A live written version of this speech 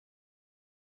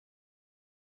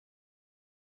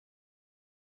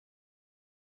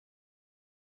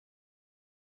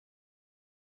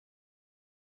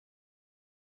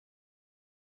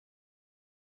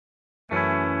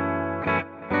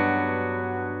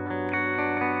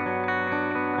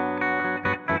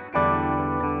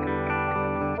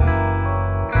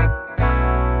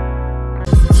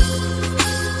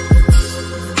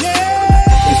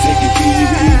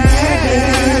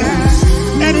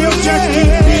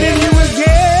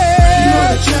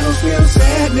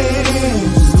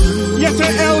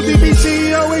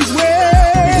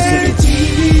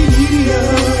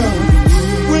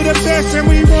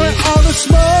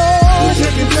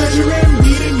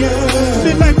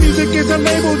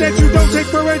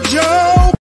for a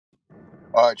joke.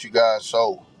 All right, you guys.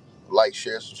 So, like,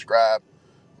 share, subscribe,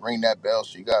 ring that bell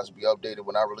so you guys will be updated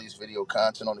when I release video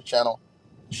content on the channel.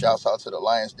 Shouts out to the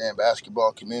Lions Den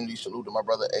basketball community. Salute to my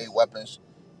brother A Weapons.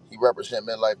 He represent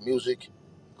Midlife Music.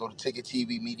 Go to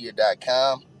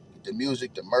ticketvmedia.com. Get the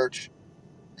music, the merch,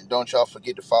 and don't y'all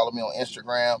forget to follow me on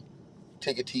Instagram,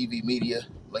 Ticket TV Media.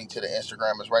 Link to the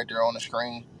Instagram is right there on the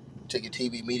screen. Ticket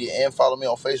TV Media, and follow me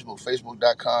on Facebook,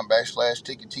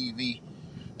 facebook.com/Ticket TV.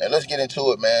 And let's get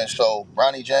into it, man. So,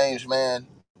 Bronny James, man.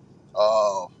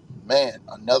 Uh, man,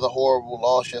 another horrible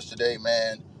loss yesterday,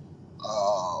 man.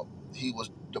 Uh, he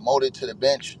was demoted to the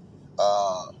bench.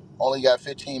 Uh, Only got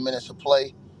 15 minutes of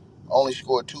play. Only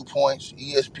scored 2 points.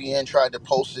 ESPN tried to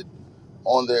post it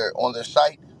on their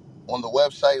site, on the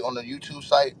website, on the YouTube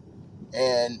site,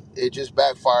 and it just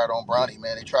backfired on Bronny,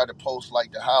 man. They tried to post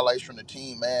like the highlights from the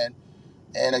team, man.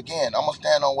 And again, I'm gonna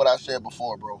stand on what I said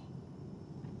before, bro.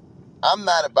 I'm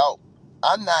not about.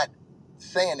 I'm not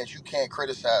saying that you can't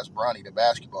criticize Bronny, the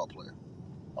basketball player.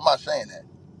 I'm not saying that.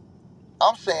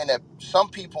 I'm saying that some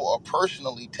people are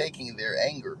personally taking their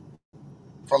anger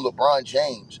from LeBron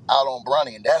James out on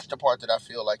Bronny, and that's the part that I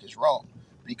feel like is wrong,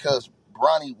 because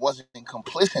Bronny wasn't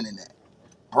complicit in that.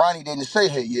 Bronny didn't say,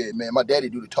 "Hey, yeah, man, my daddy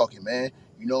do the talking, man."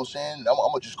 You know what I'm saying? I'm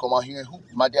gonna just come out here and hoop.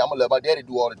 I'm gonna let my daddy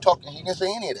do all the talking. He didn't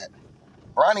say any of that.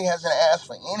 Bronny hasn't asked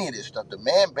for any of this stuff. The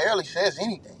man barely says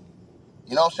anything.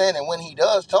 You know what I'm saying? And when he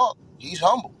does talk, he's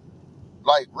humble.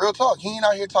 Like, real talk. He ain't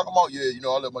out here talking about, yeah,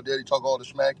 I let my daddy talk all the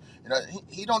smack.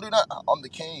 He don't do that. I'm the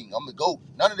king. I'm the GOAT.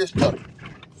 None of this stuff.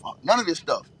 None of this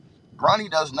stuff. Bronny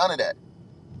does none of that.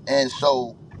 And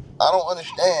so, I don't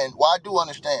understand. Well, I do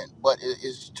understand, but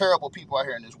it's terrible people out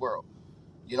here in this world.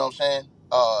 You know what I'm saying?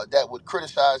 That would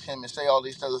criticize him and say all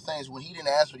these other things when he didn't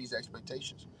ask for these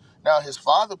expectations. Now, his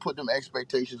father put them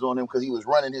expectations on him because he was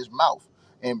running his mouth.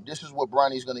 And this is what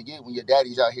Bronny's going to get when your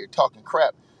daddy's out here talking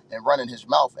crap and running his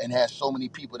mouth and has so many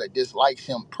people that dislikes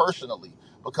him personally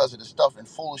because of the stuff and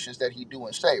foolishness that he do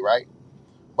and say, right?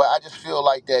 But I just feel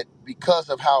like that because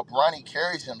of how Bronny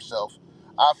carries himself,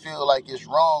 I feel like it's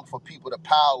wrong for people to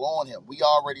pile on him. We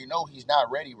already know he's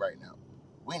not ready right now.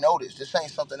 We know this. This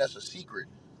ain't something that's a secret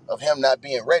of him not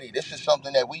being ready. This is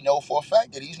something that we know for a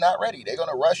fact that he's not ready. They're going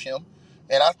to rush him.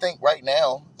 And I think right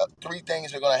now, three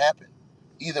things are going to happen.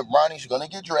 Either Bronny's going to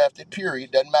get drafted,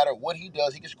 period. Doesn't matter what he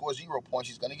does. He can score 0 points.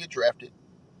 He's going to get drafted.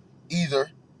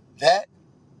 Either that,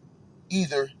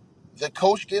 either the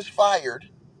coach gets fired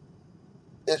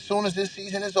as soon as this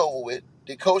season is over with,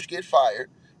 the coach get fired,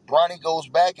 Bronny goes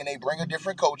back and they bring a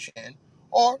different coach in,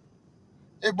 or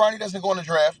if Bronny doesn't go in the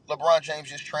draft, LeBron James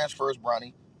just transfers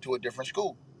Bronny to a different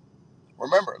school.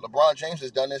 Remember, LeBron James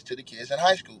has done this to the kids in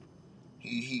high school.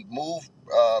 He moved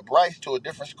Bryce to a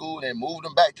different school and then moved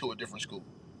him back to a different school.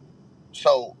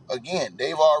 So again,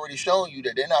 they've already shown you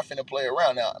that they're not finna play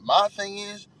around. Now, my thing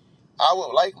is,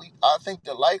 I think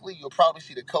that likely you'll probably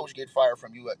see the coach get fired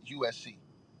from USC.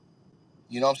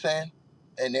 You know what I'm saying?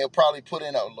 And they'll probably put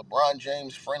in a LeBron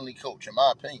James friendly coach, in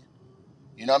my opinion.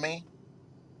 You know what I mean?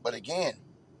 But again,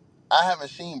 I haven't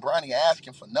seen Bronny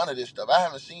asking for none of this stuff. I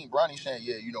haven't seen Bronny saying,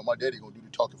 yeah, my daddy gonna do the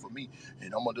talking for me,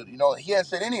 and I'm gonna do, he hasn't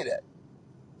said any of that.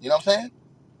 You know what I'm saying?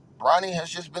 Bronny has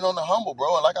just been on the humble,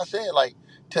 bro. And like I said, like,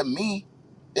 to me,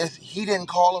 he didn't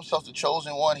call himself the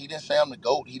chosen one. He didn't say I'm the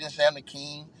GOAT. He didn't say I'm the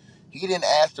king. He didn't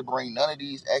ask to bring none of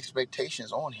these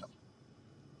expectations on him.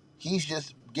 He's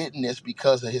just getting this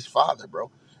because of his father,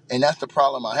 bro. And that's the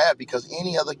problem I have, because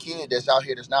any other kid that's out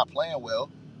here that's not playing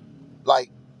well,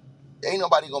 like, ain't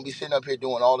nobody gonna be sitting up here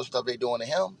doing all the stuff they doing to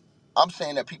him. I'm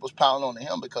saying that people's piling on to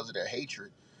him because of their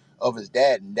hatred of his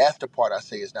dad, and that's the part I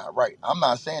say is not right. I'm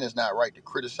not saying it's not right to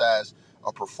criticize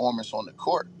a performance on the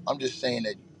court. I'm just saying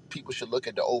that people should look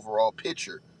at the overall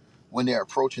picture when they're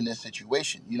approaching this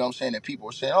situation. You know what I'm saying? That people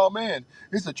are saying, "Oh man,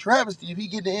 it's a travesty if he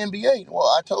get the NBA." Well,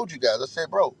 I told you guys. I said,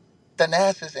 bro,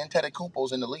 Thanasis and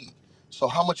Antetokounmpo's in the league. So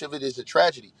how much of it is a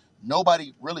tragedy?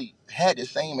 Nobody really had the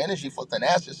same energy for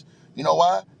Thanasis. You know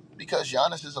why? Because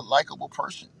Giannis is a likable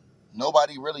person.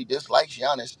 Nobody really dislikes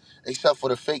Giannis except for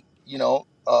the fake,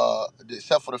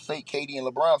 except for the fake KD and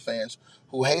LeBron fans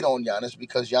who hate on Giannis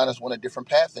because Giannis went a different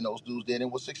path than those dudes did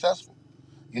and was successful.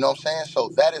 You know what I'm saying? So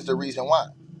that is the reason why.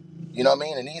 You know what I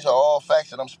mean? And these are all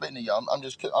facts that I'm spitting to y'all. I'm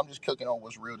just cooking on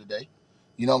what's real today.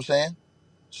 You know what I'm saying?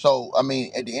 So I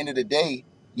mean, at the end of the day,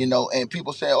 and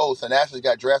people say, "Oh, Thanasis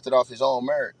got drafted off his own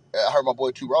merit." I heard my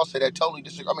boy Too Raw say that. Totally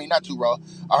disagree. I mean, not Too Raw.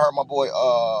 I heard my boy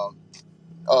uh,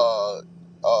 uh,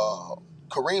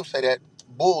 Kareem say that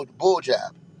bull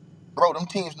jab. Bro, them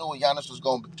teams knew what Giannis was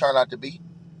going to turn out to be.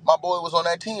 My boy was on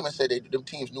that team and said them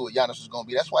teams knew what Giannis was going to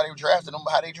be. That's why they drafted him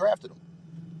how they drafted him.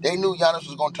 They knew Giannis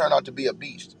was going to turn out to be a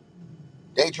beast.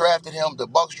 They drafted him. The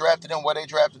Bucks drafted him where they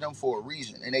drafted him for a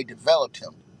reason, and they developed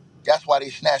him. That's why they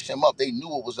snatched him up. They knew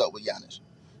what was up with Giannis.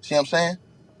 See what I'm saying?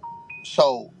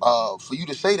 So for you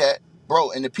to say that,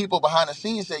 bro, and the people behind the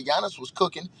scenes said Giannis was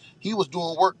cooking. He was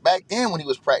doing work back then when he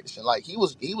was practicing. Like he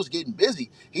was getting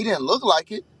busy. He didn't look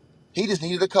like it. He just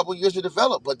needed a couple years to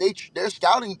develop. But their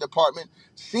scouting department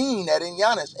seen that in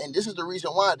Giannis, and this is the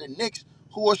reason why the Knicks,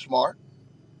 who are smart,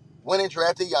 went and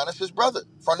drafted Giannis's brother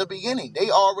from the beginning. They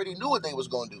already knew what they was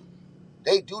gonna do.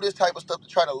 They do this type of stuff to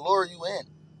try to lure you in.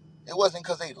 It wasn't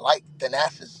because they liked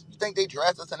Thanasis. You think they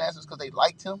drafted Thanasis because they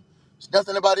liked him? There's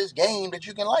nothing about his game that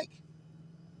you can like.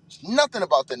 There's nothing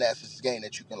about Thanasis' game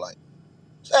that you can like.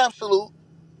 It's absolute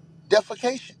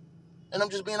defecation. And I'm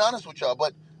just being honest with y'all.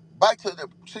 But back to the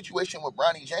situation with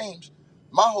Bronny James,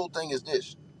 my whole thing is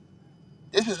this.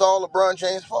 This is all LeBron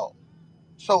James' fault.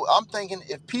 So I'm thinking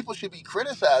if people should be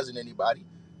criticizing anybody,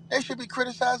 they should be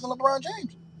criticizing LeBron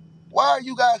James. Why are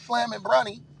you guys slamming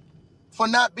Bronny for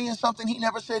not being something he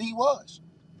never said he was?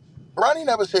 Bronny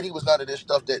never said he was none of this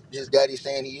stuff that his daddy's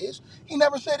saying he is. He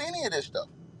never said any of this stuff.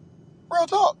 Real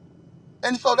talk.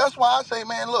 And so that's why I say,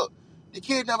 man, look, the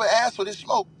kid never asked for this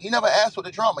smoke. He never asked for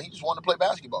the drama. He just wanted to play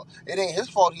basketball. It ain't his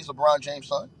fault he's LeBron James'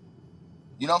 son.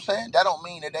 You know what I'm saying? That don't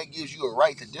mean that gives you a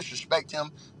right to disrespect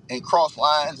him and cross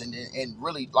lines and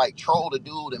really like troll the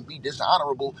dude and be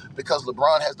dishonorable because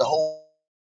LeBron has the whole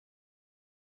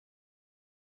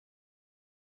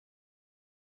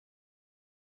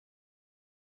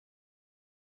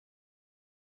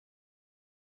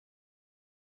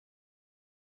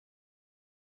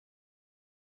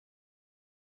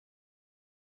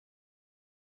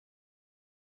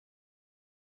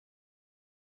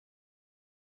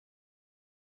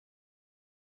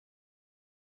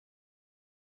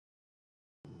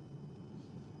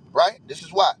right. This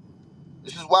is why.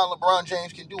 This is why LeBron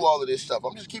James can do all of this stuff.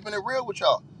 I'm just keeping it real with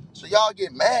y'all. So y'all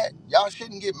get mad. Y'all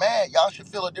shouldn't get mad. Y'all should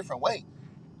feel a different way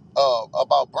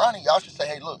about Bronny. Y'all should say,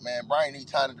 hey, look, man, Bronny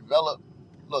needs time to develop.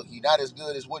 Look, he's not as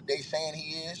good as what they saying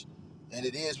he is, and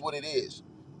it is what it is.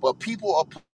 But people are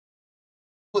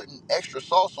putting extra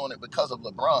sauce on it because of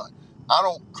LeBron. I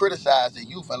don't criticize the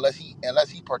youth unless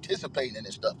he participating in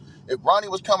this stuff. If Bronny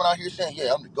was coming out here saying,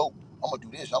 yeah, I'm the GOAT, I'm gonna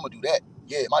do this, I'm gonna do that.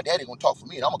 Yeah, my daddy gonna talk for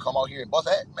me, and I'm gonna come out here and bust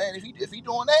that. Man, if he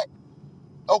doing that,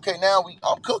 okay, now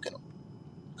I'm cooking him.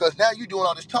 Because now you doing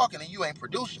all this talking and you ain't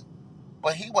producing.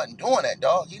 But he wasn't doing that,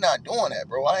 dog. He not doing that,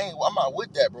 bro. I'm not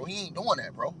with that, bro. He ain't doing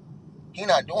that, bro. He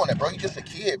not doing that, bro. He just a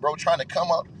kid, bro, trying to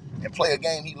come up and play a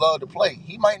game he loved to play.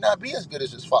 He might not be as good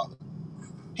as his father.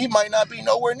 He might not be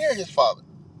nowhere near his father.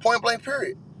 Point blank,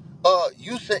 period.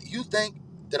 You think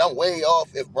that I'm way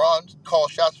off if Bron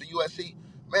calls shots for USC?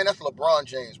 Man, that's LeBron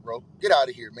James, bro. Get out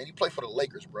of here, man. He played for the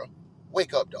Lakers, bro.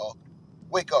 Wake up, dog.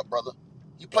 Wake up, brother.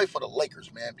 He played for the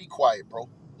Lakers, man. Be quiet, bro.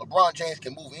 LeBron James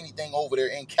can move anything over there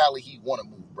in Cali he want to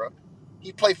move, bro.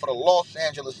 He played for the Los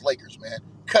Angeles Lakers, man.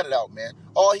 Cut it out, man.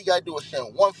 All he got to do is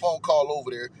send one phone call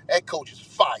over there. That coach is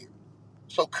fired.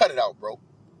 So cut it out, bro.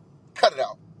 Cut it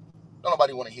out. Don't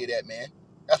nobody want to hear that, man.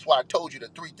 That's why I told you the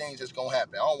three things that's going to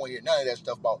happen. I don't want to hear none of that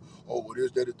stuff about, oh, well,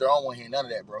 this, that, that. I don't want to hear none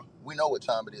of that, bro. We know what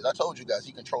time it is. I told you guys,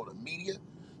 he control the media.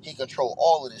 He control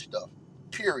all of this stuff,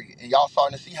 period. And y'all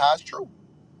starting to see how it's true.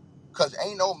 Because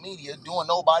ain't no media doing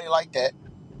nobody like that.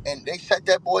 And they set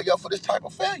that boy up for this type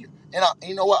of failure. And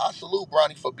you know what? I salute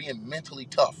Bronny for being mentally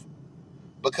tough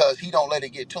because he don't let it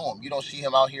get to him. You don't see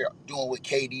him out here doing what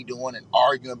KD doing and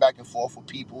arguing back and forth with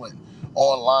people and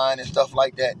online and stuff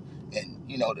like that. And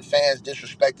the fans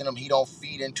disrespecting him. He don't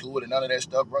feed into it and none of that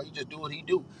stuff, bro. He just do what he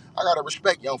do. I gotta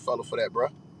respect young fella for that, bro,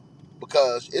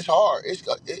 because it's hard.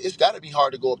 It's got to be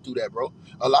hard to go up through that, bro.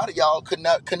 A lot of y'all could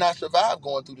not survive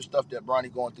going through the stuff that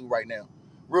Bronny going through right now.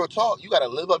 Real talk. You gotta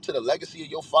live up to the legacy of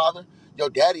your father. Your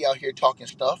daddy out here talking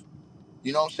stuff.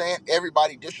 You know what I'm saying?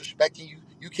 Everybody disrespecting you.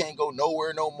 You can't go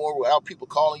nowhere no more without people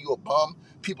calling you a bum,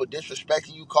 people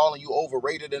disrespecting you, calling you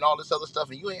overrated and all this other stuff.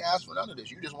 And you ain't asked for none of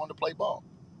this. You just wanted to play ball.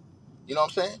 You know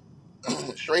what I'm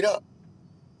saying? Straight up.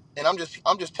 And I'm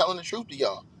just telling the truth to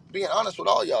y'all. Being honest with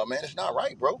all y'all, man. It's not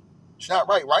right, bro. It's not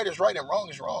right. Right is right and wrong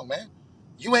is wrong, man.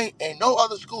 You ain't no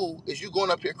other school is you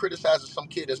going up here criticizing some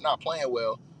kid that's not playing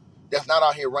well, that's not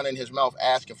out here running his mouth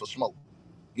asking for smoke.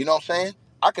 You know what I'm saying?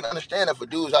 I can understand if a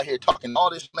dude's out here talking all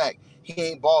this smack, he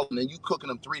ain't balling, and you cooking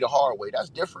him three the hard way. That's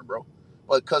different, bro.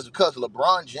 But because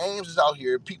LeBron James is out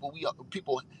here, people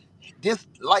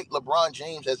dislike LeBron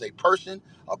James as a person,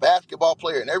 a basketball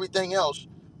player, and everything else.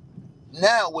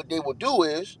 Now what they will do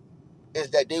is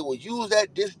that they will use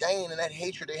that disdain and that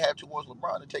hatred they have towards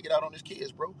LeBron to take it out on his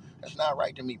kids, bro. That's not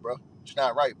right to me, bro. It's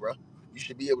not right, bro. You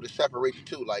should be able to separate the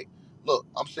two. Like Look,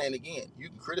 I'm saying again, you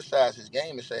can criticize his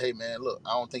game and say, hey man, look,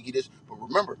 I don't think he did. But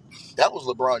remember, that was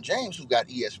LeBron James who got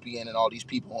ESPN and all these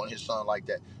people on his son like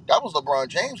that. That was LeBron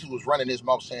James who was running his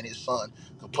mouth saying his son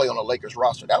could play on the Lakers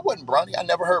roster. That wasn't Bronny. I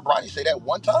never heard Bronny say that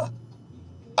one time.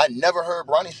 I never heard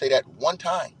Bronny say that one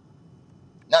time.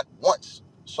 Not once.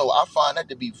 So I find that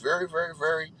to be very, very,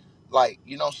 very, like,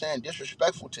 you know what I'm saying,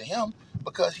 disrespectful to him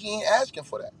because he ain't asking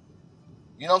for that.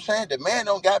 You know what I'm saying? The man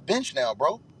don't got bench now,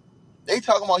 bro. They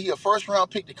talking about he a first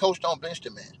round pick. The coach don't bench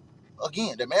the man.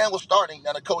 Again, the man was starting,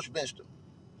 now the coach benched him.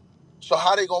 So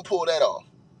how they gonna pull that off?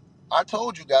 I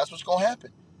told you guys what's gonna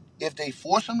happen. If they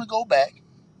force him to go back,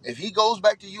 if he goes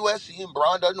back to USC and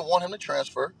Bron doesn't want him to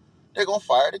transfer, they're gonna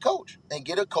fire the coach and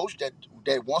get a coach that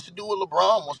wants to do what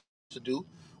LeBron wants to do,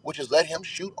 which is let him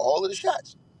shoot all of the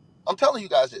shots. I'm telling you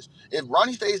guys this. If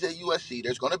Bronny stays at USC,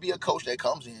 there's gonna be a coach that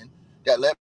comes in that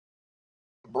let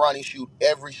Bronny shoot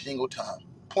every single time.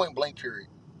 Point blank period.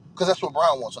 Because that's what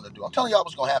Brown wants him to do. I'm telling y'all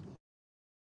what's gonna happen.